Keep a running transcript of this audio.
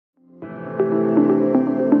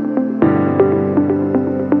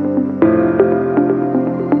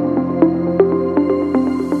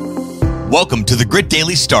Welcome to the Grit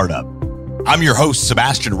Daily Startup. I'm your host,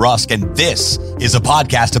 Sebastian Rusk, and this is a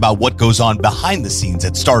podcast about what goes on behind the scenes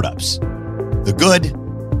at startups. The good,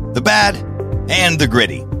 the bad, and the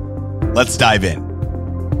gritty. Let's dive in.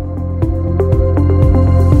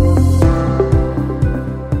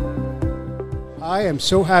 I am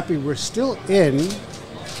so happy we're still in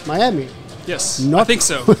Miami. Yes, I think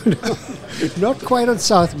so. Not quite on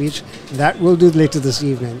South Beach. That we'll do later this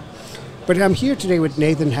evening. But I'm here today with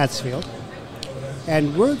Nathan Hatzfeld,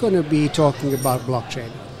 and we're going to be talking about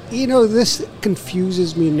blockchain. You know, this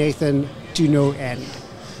confuses me, Nathan, to no end.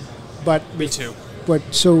 But me too. But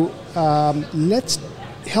so let's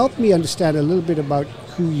help me understand a little bit about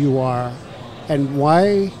who you are and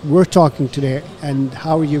why we're talking today, and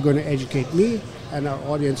how are you going to educate me and our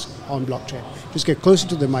audience on blockchain. Just get closer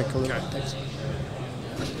to the mic a little bit. Thanks.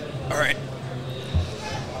 All right.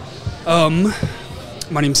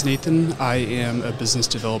 My name's Nathan. I am a business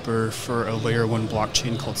developer for a layer 1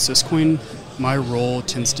 blockchain called Syscoin. My role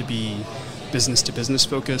tends to be business to business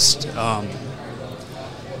focused. We're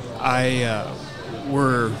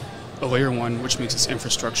a layer 1, which makes us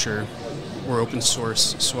infrastructure. We're open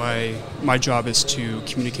source, so my job is to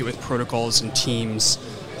communicate with protocols and teams,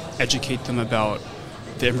 educate them about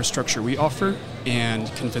the infrastructure we offer,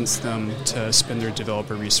 and convince them to spend their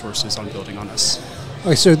developer resources on building on us.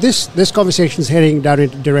 Okay, so this conversation is heading down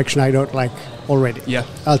in a direction I don't like already. Yeah.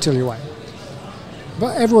 I'll tell you why.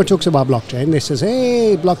 But everyone talks about blockchain. They says,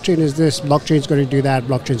 hey, blockchain is this, blockchain's going to do that,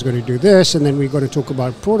 blockchain's going to do this, and then we're going to talk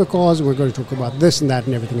about protocols, we're going to talk about this and that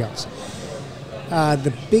and everything else.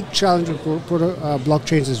 The big challenge with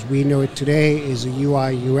blockchains as we know it today is the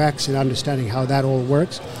UI, UX, and understanding how that all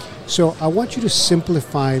works. So I want you to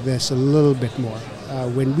simplify this a little bit more.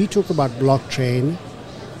 When we talk about blockchain,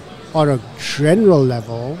 on a general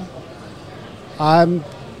level, I'm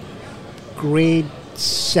grade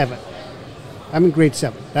 7. I'm in grade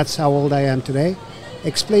 7. That's how old I am today.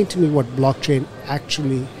 Explain to me what blockchain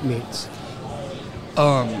actually means.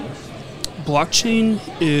 Blockchain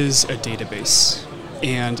is a database,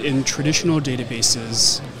 and in traditional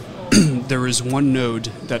databases, there is one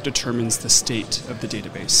node that determines the state of the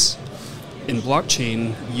database. In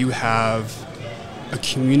blockchain, you have a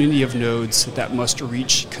community of nodes that must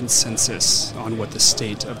reach consensus on what the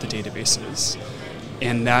state of the database is.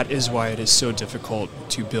 And that is why it is so difficult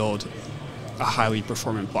to build a highly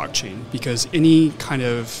performant blockchain, because anything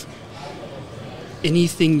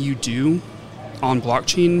you do on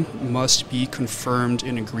blockchain must be confirmed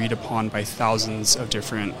and agreed upon by thousands of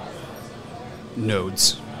different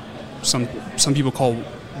nodes. Some people call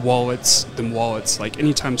wallets them wallets. Like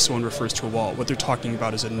anytime someone refers to a wallet, what they're talking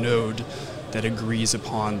about is a node that agrees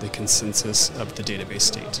upon the consensus of the database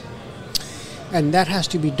state. And that has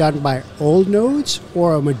to be done by all nodes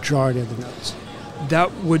or a majority of the nodes?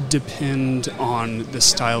 That would depend on the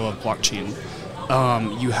style of blockchain.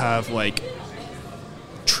 You have in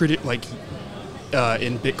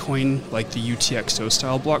Bitcoin, like the UTXO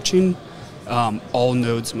style blockchain, all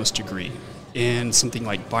nodes must agree. In something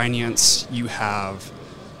like Binance, you have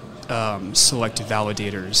select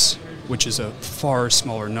validators, which is a far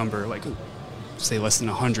smaller number, like say less than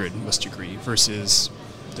 100 must agree, versus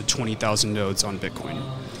the 20,000 nodes on Bitcoin.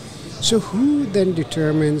 So who then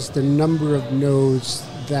determines the number of nodes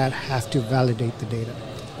that have to validate the data?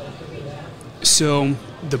 So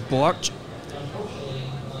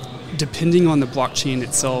depending on the blockchain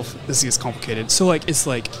itself, this gets complicated. So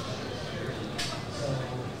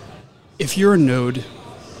if you're a node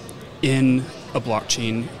in a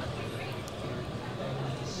blockchain,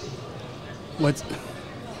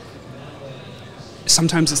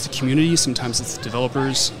 sometimes it's the community, sometimes it's the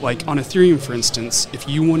developers. Like on Ethereum, for instance, if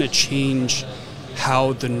you want to change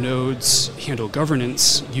how the nodes handle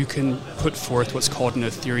governance, you can put forth what's called an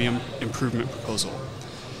Ethereum improvement proposal.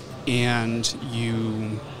 And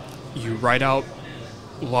you write out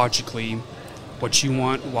logically what you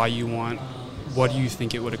want, why you want, what do you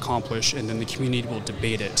think it would accomplish, and then the community will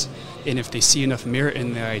debate it. And if they see enough merit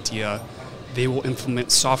in the idea, they will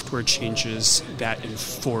implement software changes that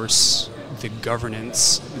enforce the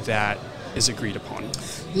governance that is agreed upon.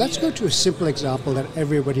 Let's go to a simple example that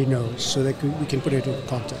everybody knows so that we can put it into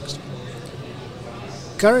context.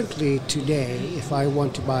 Currently, today, if I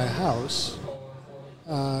want to buy a house,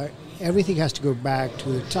 everything has to go back to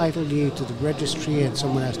the title deed, to the registry, and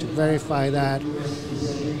someone has to verify that.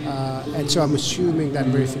 And so I'm assuming that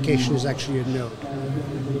verification is actually a node.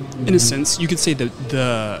 In a sense, you could say that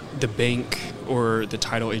the bank or the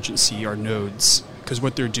title agency are nodes, because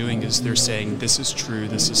what they're doing is they're saying this is true,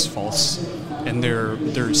 this is false, and they're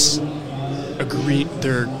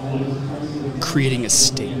creating a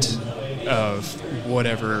state of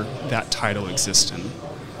whatever that title exists in.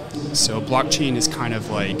 So blockchain is kind of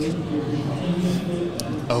like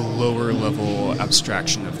a lower level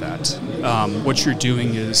abstraction of that. What you're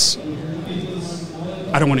doing is,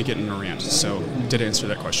 I don't want to get in a rant, so did I answer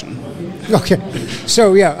that question? Okay,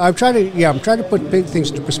 so I'm trying to put big things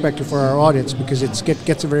into perspective for our audience, because it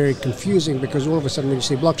gets very confusing, because all of a sudden when you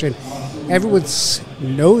say blockchain, everyone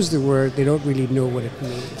knows the word, they don't really know what it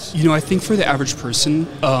means. You know, I think for the average person,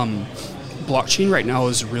 blockchain right now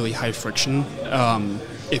is really high friction.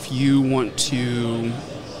 If you want to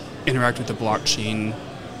interact with the blockchain,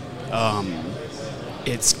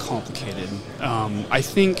 it's complicated. I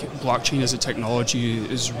think blockchain as a technology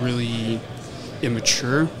is really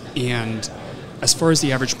immature, and as far as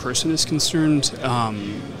the average person is concerned,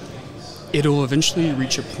 it'll eventually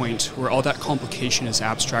reach a point where all that complication is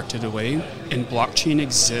abstracted away, and blockchain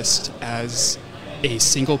exists as a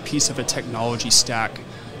single piece of a technology stack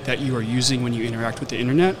that you are using when you interact with the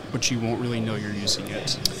internet, but you won't really know you're using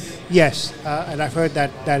it. Yes, and I've heard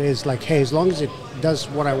that is like, hey, as long as it does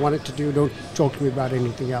what I want it to do, don't talk to me about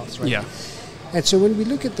anything else, right? Yeah. And so when we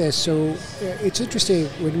look at this, it's interesting,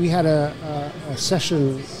 when we had a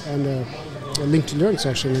session and a Link to Learn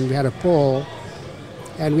session, and we had a poll,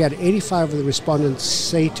 and we had 85 of the respondents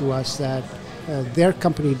say to us that their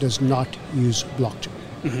company does not use blockchain.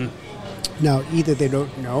 Mm-hmm. Now, either they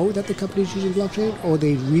don't know that the company is using blockchain, or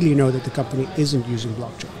they really know that the company isn't using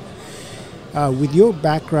blockchain. With your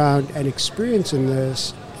background and experience in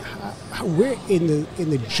this, we're in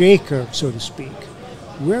the J curve, so to speak.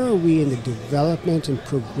 Where are we in the development and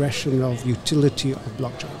progression of utility of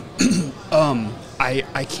blockchain?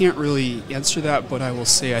 I can't really answer that, but I will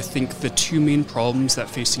say I think the two main problems that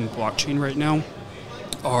facing blockchain right now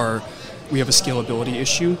are, we have a scalability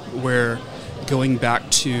issue where, going back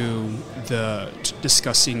to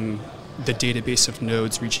discussing the database of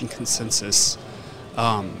nodes reaching consensus,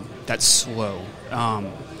 that's slow.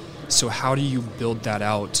 So how do you build that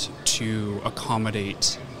out to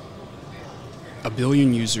accommodate a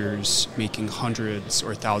billion users making hundreds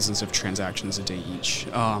or thousands of transactions a day each?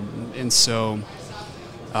 And so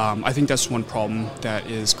I think that's one problem that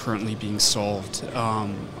is currently being solved.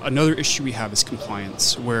 Another issue we have is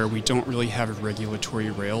compliance, where we don't really have regulatory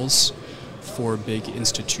rails for big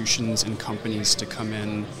institutions and companies to come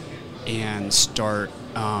in and start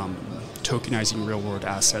tokenizing real-world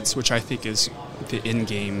assets, which I think is the end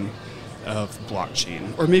game of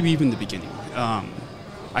blockchain, or maybe even the beginning.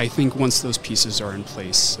 I think once those pieces are in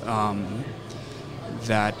place,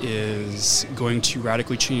 that is going to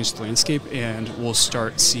radically change the landscape, and we'll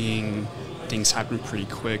start seeing things happen pretty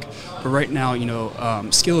quick. But right now,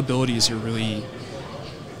 scalability is a really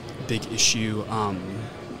big issue.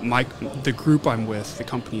 The group I'm with, the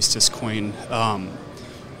company Syscoin,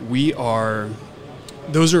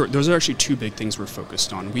 those are actually two big things we're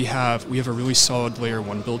focused on. We have a really solid layer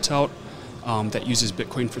 1 built out that uses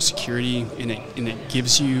Bitcoin for security, and it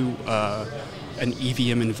gives you an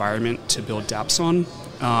EVM environment to build dApps on.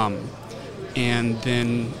 And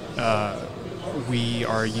then we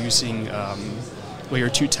are using layer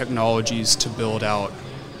 2 technologies to build out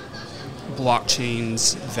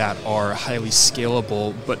blockchains that are highly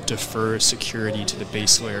scalable but defer security to the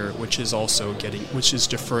base layer, which is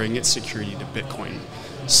deferring its security to Bitcoin.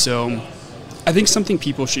 So I think something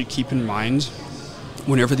people should keep in mind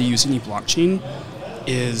whenever they use any blockchain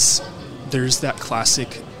is there's that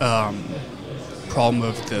classic problem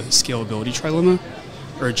of the scalability trilemma,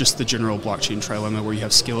 or just the general blockchain trilemma, where you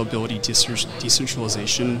have scalability,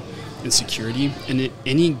 decentralization, and security, and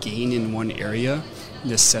any gain in one area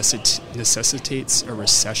necessitates a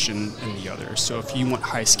recession in the other. So if you want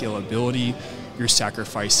high scalability, you're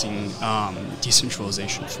sacrificing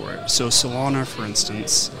decentralization for it. So Solana, for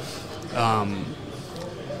instance,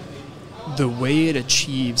 the way it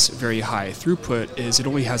achieves very high throughput is it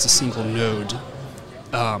only has a single node.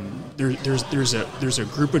 There's a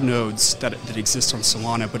group of nodes that exist on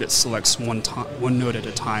Solana, but it selects one node at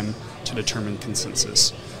a time to determine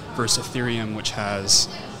consensus, versus Ethereum, which has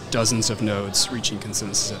dozens of nodes reaching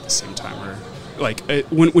consensus at the same time. Or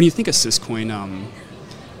when you think of Syscoin,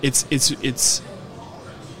 it's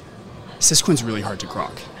Syscoin's really hard to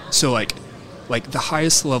grok. So like the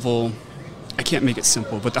highest level, I can't make it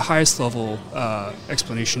simple, but the highest level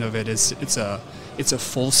explanation of it is it's a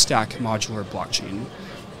full stack modular blockchain.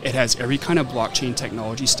 It has every kind of blockchain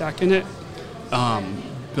technology stack in it,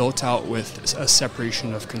 built out with a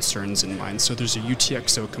separation of concerns in mind. So there's a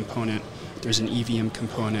UTXO component, there's an EVM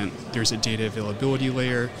component, there's a data availability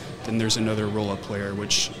layer, then there's another roll-up layer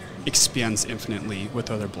which expands infinitely with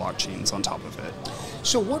other blockchains on top of it.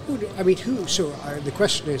 So the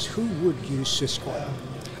question is, who would use Syscoin?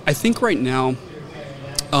 I think right now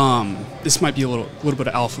This might be a little bit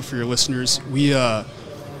of alpha for your listeners. We have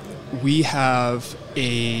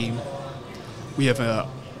a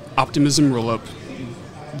optimism rollup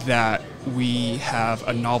that we have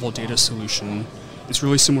a novel data solution. It's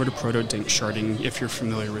really similar to proto-dink sharding, if you're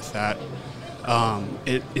familiar with that.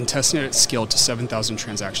 In testing it, it's scaled to 7,000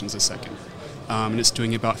 transactions a second, and it's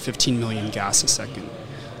doing about 15 million gas a second.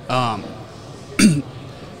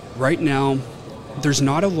 Right now, there's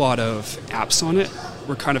not a lot of apps on it.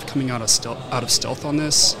 We're kind of coming out of stealth on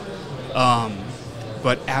this.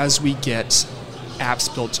 But as we get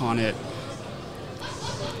apps built on it,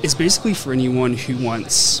 it's basically for anyone who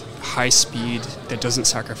wants high speed that doesn't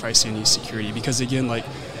sacrifice any security. Because again, like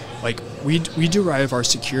we derive our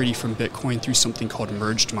security from Bitcoin through something called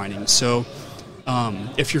merged mining. So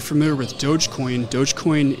if you're familiar with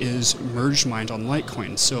Dogecoin is merge mined on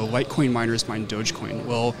Litecoin. So Litecoin miners mine Dogecoin.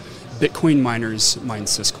 Well, Bitcoin miners mine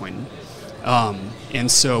Syscoin. And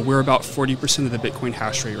so we're about 40% of the Bitcoin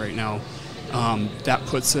hash rate right now. That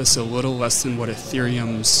puts us a little less than what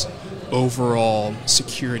Ethereum's overall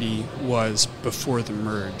security was before the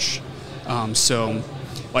merge. So,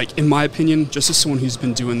 like, in my opinion, just as someone who's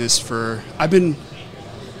been doing this I've been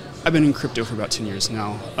in crypto for about 10 years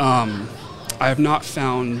now. I have not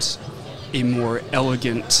found a more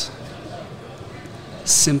elegant,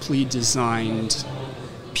 simply designed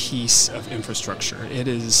piece of infrastructure. It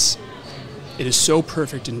is so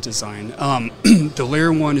perfect in design. The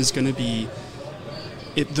layer one is going to be,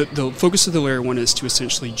 the focus of the layer one is to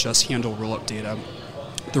essentially just handle rollup data.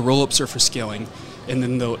 The rollups are for scaling, and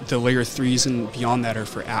then the layer threes and beyond that are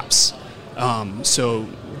for apps. So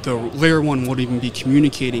the layer one won't even be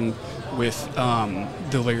communicating with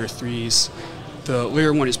the layer threes. The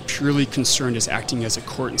layer one is purely concerned as acting as a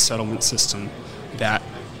court and settlement system that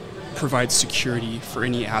provides security for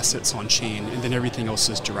any assets on chain, and then everything else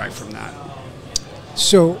is derived from that.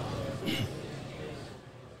 So,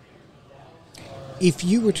 if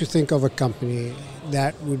you were to think of a company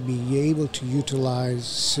that would be able to utilize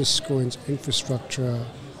Syscoin's infrastructure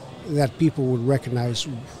that people would recognize,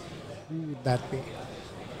 who would that be?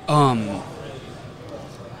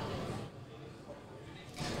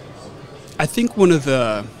 I think one of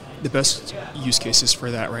the best use cases for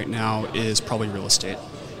that right now is probably real estate.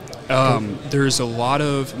 There's a lot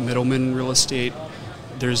of middlemen in real estate.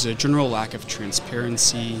 There's a general lack of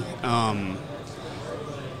transparency.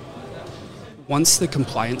 Once the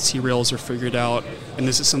compliancy rails are figured out, and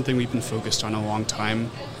this is something we've been focused on a long time,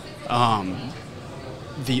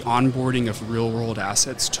 the onboarding of real-world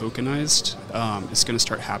assets tokenized is going to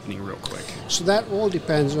start happening real quick. So that all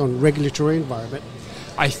depends on regulatory environment.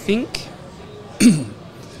 I think, you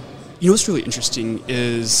know what's really interesting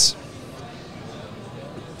is,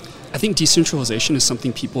 I think decentralization is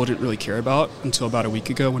something people didn't really care about until about a week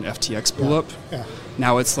ago when FTX blew up. Yeah.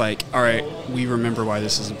 Now it's like, all right, we remember why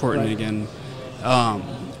this is important again.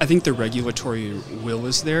 I think the regulatory will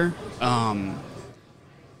is there.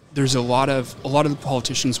 There's a lot of the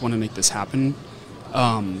politicians want to make this happen.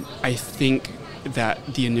 I think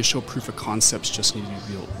that the initial proof of concepts just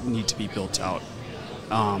need to be built out.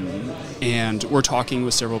 And we're talking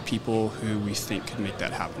with several people who we think could make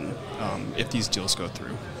that happen if these deals go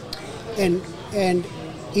through. And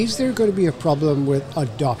is there going to be a problem with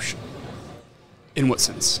adoption? In what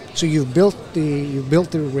sense? So you've built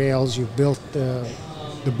the rails, you've built the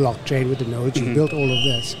blockchain with the nodes, you've built all of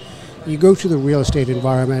this. You go to the real estate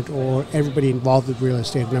environment, or everybody involved with real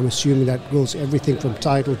estate, and I'm assuming that goes everything from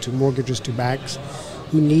title to mortgages to banks,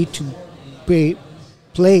 who need to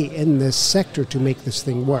play in this sector to make this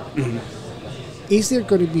thing work. Is there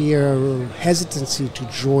going to be a hesitancy to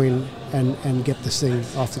join and get this thing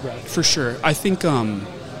off the ground? For sure. I think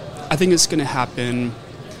it's going to happen.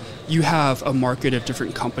 You have a market of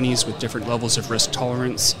different companies with different levels of risk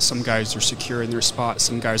tolerance. Some guys are secure in their spot.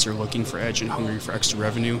 Some guys are looking for edge and hungry for extra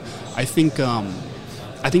revenue. I think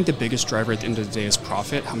the biggest driver at the end of the day is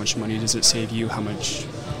profit. How much money does it save you? How much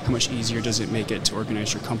easier does it make it to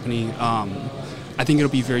organize your company? I think it'll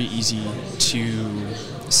be very easy to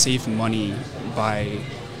save money by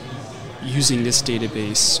using this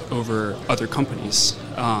database over other companies.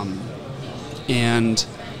 And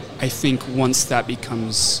I think once that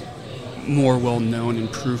becomes more well known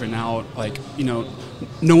and proven out,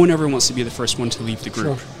 no one ever wants to be the first one to leave the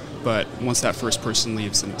group. Sure. But once that first person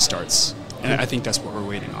leaves, then it starts. And I think that's what we're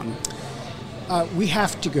waiting on. We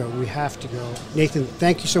have to go. Nathan,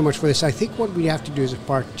 thank you so much for this. I think what we have to do is a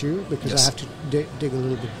part 2, because I have to dig a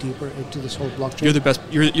little bit deeper into this whole blockchain. You're the best.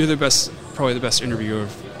 You're the best. Probably the best interviewer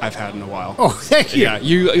I've had in a while. Oh, thank you. Yeah,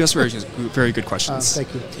 you asked very good questions.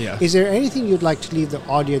 Thank you. Yeah. Is there anything you'd like to leave the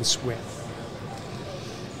audience with?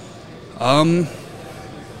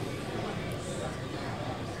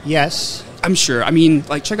 Yes. I'm sure. I mean,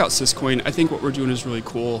 like, check out Syscoin. I think what we're doing is really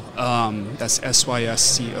cool. That's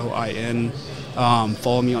SYSCOIN.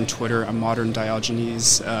 Follow me on Twitter. I'm Modern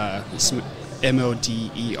Diogenes. It's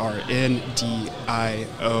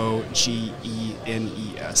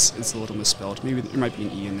MODERNDIOGENES. It's a little misspelled. Maybe there might be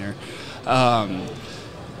an E in there.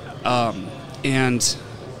 And,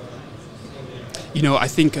 you know, I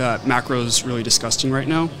think macro is really disgusting right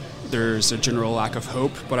now. There's a general lack of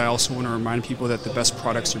hope, but I also want to remind people that the best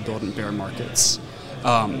products are built in bear markets.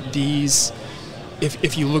 If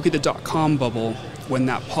you look at the dot-com bubble, when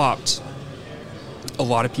that popped, a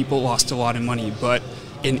lot of people lost a lot of money, but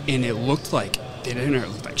and it looked like the internet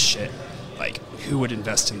looked like shit. Like, who would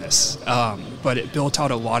invest in this? But it built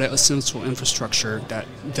out a lot of essential infrastructure that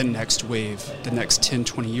the next wave, the next 10,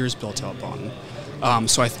 20 years built up on.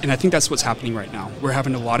 So I think that's what's happening right now. We're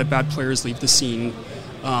having a lot of bad players leave the scene.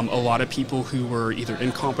 A lot of people who were either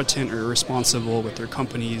incompetent or irresponsible with their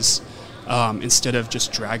companies, instead of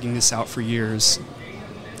just dragging this out for years,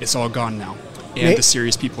 it's all gone now. And Nate, the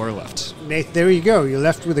serious people are left. Nate, there you go. You're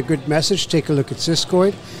left with a good message. Take a look at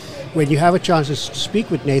Syscoin. When you have a chance to speak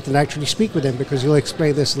with Nathan, actually speak with him, because he'll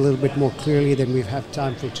explain this a little bit more clearly than we've had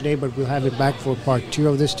time for today, but we'll have him back for part 2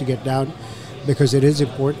 of this to get down, because it is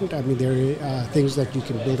important. I mean, there are things that you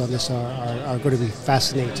can build on this are going to be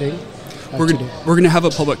fascinating. We're going to have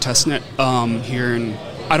a public testnet here, and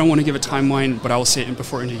I don't want to give a timeline, but I will say it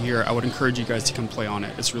before end of the year. I would encourage you guys to come play on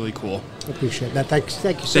it. It's really cool. Appreciate that. Thank you so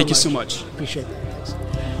much. Thank you so much. Appreciate that. Thanks.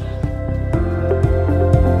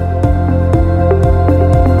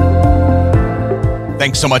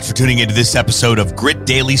 Thanks so much for tuning into this episode of Grit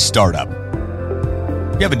Daily Startup.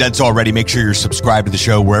 If you haven't done so already, make sure you're subscribed to the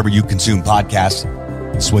show wherever you consume podcasts.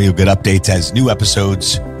 This way you'll get updates as new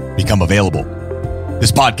episodes become available.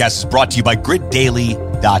 This podcast is brought to you by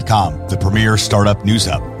GritDaily.com, the premier startup news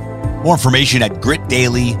hub. More information at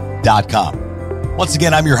GritDaily.com. Once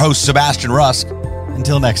again, I'm your host, Sebastian Rusk.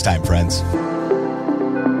 Until next time, friends.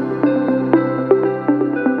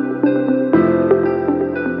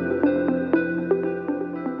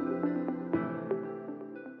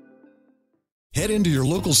 Head into your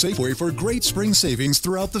local Safeway for great spring savings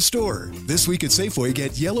throughout the store. This week at Safeway,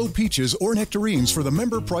 get yellow peaches or nectarines for the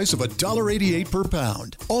member price of $1.88 per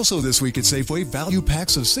pound. Also this week at Safeway, value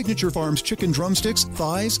packs of Signature Farms chicken drumsticks,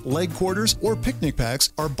 thighs, leg quarters, or picnic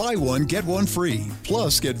packs are buy one, get one free.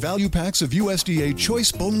 Plus, get value packs of USDA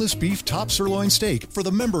choice boneless beef top sirloin steak for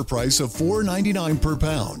the member price of $4.99 per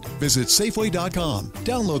pound. Visit Safeway.com,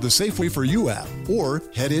 download the Safeway for You app, or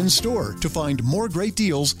head in store to find more great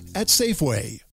deals at Safeway.